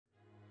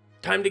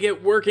Time to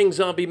get working,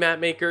 zombie map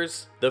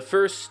makers! The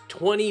first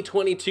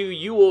 2022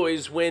 You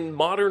Always Win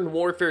Modern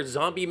Warfare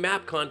Zombie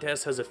Map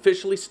Contest has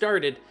officially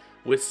started,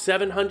 with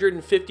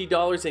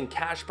 $750 in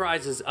cash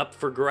prizes up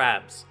for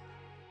grabs.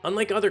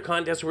 Unlike other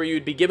contests where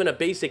you'd be given a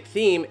basic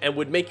theme and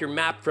would make your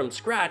map from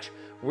scratch,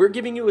 we're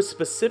giving you a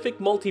specific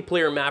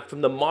multiplayer map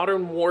from the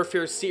Modern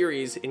Warfare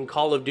series in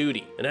Call of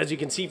Duty. And as you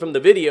can see from the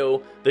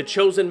video, the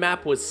chosen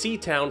map was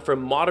Seatown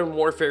from Modern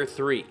Warfare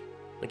 3.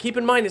 Now keep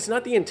in mind, it's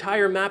not the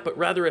entire map, but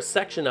rather a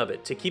section of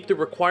it, to keep the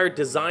required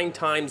design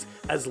times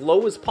as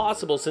low as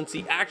possible, since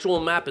the actual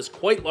map is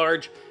quite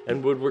large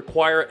and would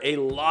require a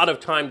lot of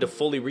time to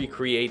fully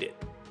recreate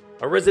it.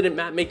 Our resident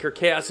mapmaker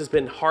Chaos has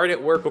been hard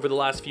at work over the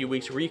last few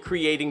weeks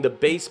recreating the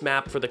base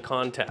map for the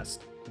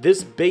contest.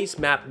 This base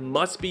map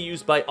must be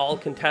used by all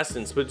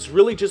contestants, but it's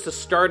really just a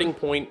starting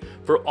point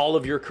for all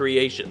of your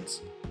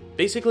creations.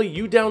 Basically,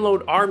 you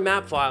download our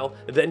map file,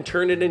 then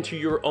turn it into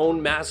your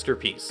own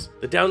masterpiece.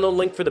 The download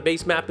link for the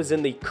base map is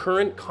in the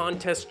current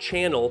contest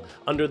channel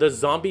under the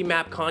Zombie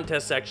Map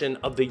Contest section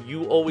of the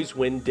You Always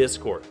Win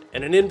Discord.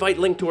 And an invite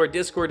link to our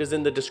Discord is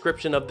in the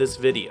description of this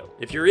video.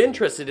 If you're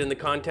interested in the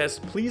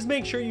contest, please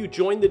make sure you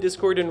join the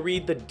Discord and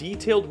read the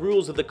detailed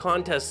rules of the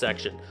contest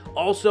section.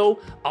 Also,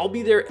 I'll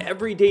be there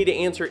every day to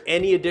answer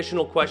any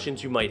additional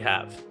questions you might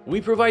have.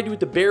 We provide you with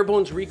the bare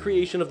bones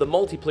recreation of the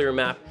multiplayer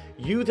map.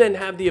 You then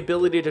have the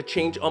ability to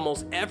change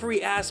almost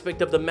every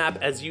aspect of the map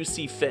as you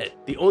see fit.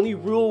 The only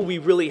rule we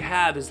really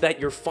have is that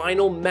your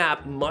final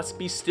map must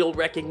be still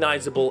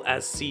recognizable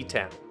as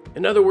Seatown.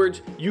 In other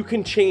words, you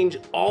can change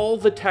all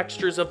the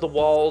textures of the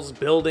walls,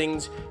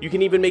 buildings, you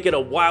can even make it a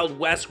Wild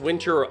West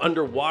winter or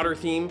underwater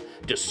theme,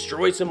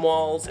 destroy some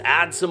walls,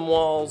 add some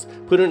walls,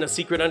 put in a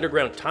secret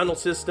underground tunnel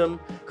system,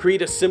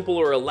 create a simple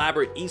or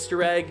elaborate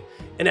Easter egg,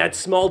 and add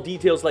small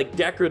details like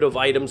decorative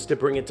items to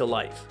bring it to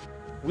life.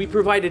 We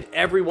provided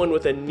everyone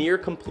with a near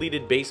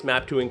completed base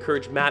map to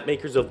encourage map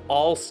makers of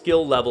all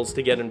skill levels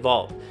to get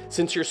involved,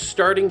 since your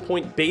starting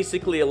point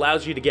basically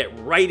allows you to get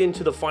right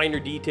into the finer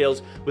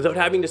details without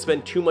having to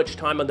spend too much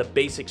time on the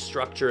basic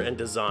structure and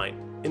design.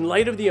 In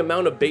light of the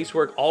amount of base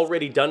work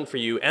already done for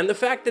you, and the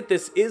fact that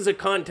this is a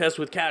contest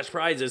with cash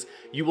prizes,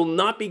 you will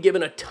not be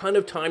given a ton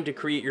of time to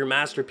create your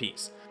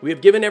masterpiece. We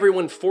have given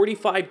everyone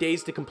 45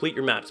 days to complete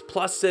your maps,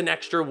 plus an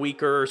extra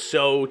week or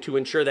so to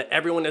ensure that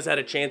everyone has had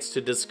a chance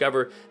to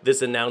discover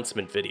this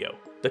announcement video.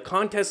 The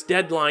contest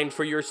deadline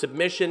for your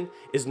submission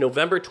is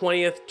November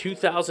 20th,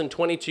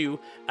 2022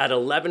 at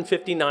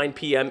 11:59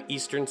 p.m.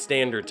 Eastern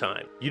Standard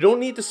Time. You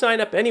don't need to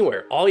sign up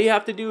anywhere. All you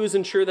have to do is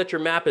ensure that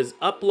your map is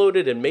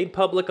uploaded and made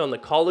public on the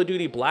Call of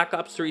Duty Black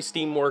Ops 3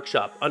 Steam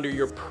Workshop under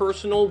your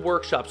personal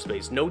workshop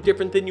space, no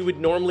different than you would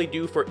normally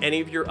do for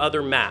any of your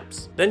other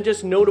maps. Then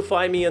just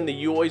notify me in the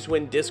You Always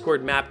Win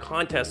Discord map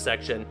contest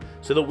section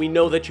so that we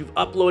know that you've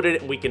uploaded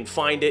it and we can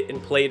find it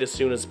and play it as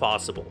soon as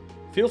possible.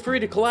 Feel free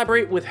to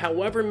collaborate with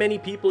however many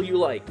people you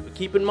like, but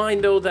keep in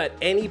mind though that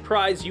any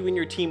prize you and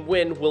your team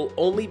win will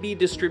only be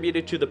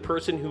distributed to the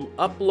person who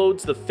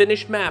uploads the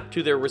finished map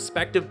to their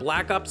respective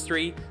Black Ops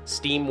 3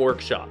 Steam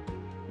Workshop.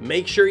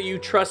 Make sure you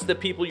trust the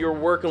people you're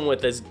working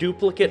with, as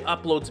duplicate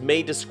uploads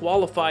may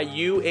disqualify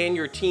you and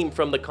your team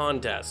from the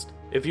contest.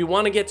 If you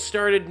want to get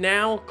started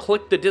now,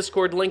 click the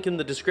Discord link in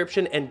the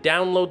description and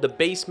download the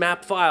base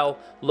map file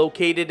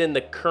located in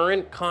the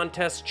current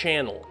contest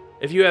channel.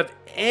 If you have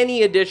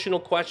any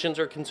additional questions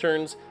or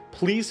concerns,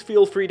 please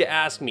feel free to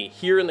ask me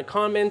here in the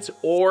comments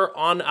or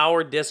on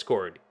our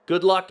Discord.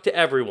 Good luck to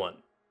everyone.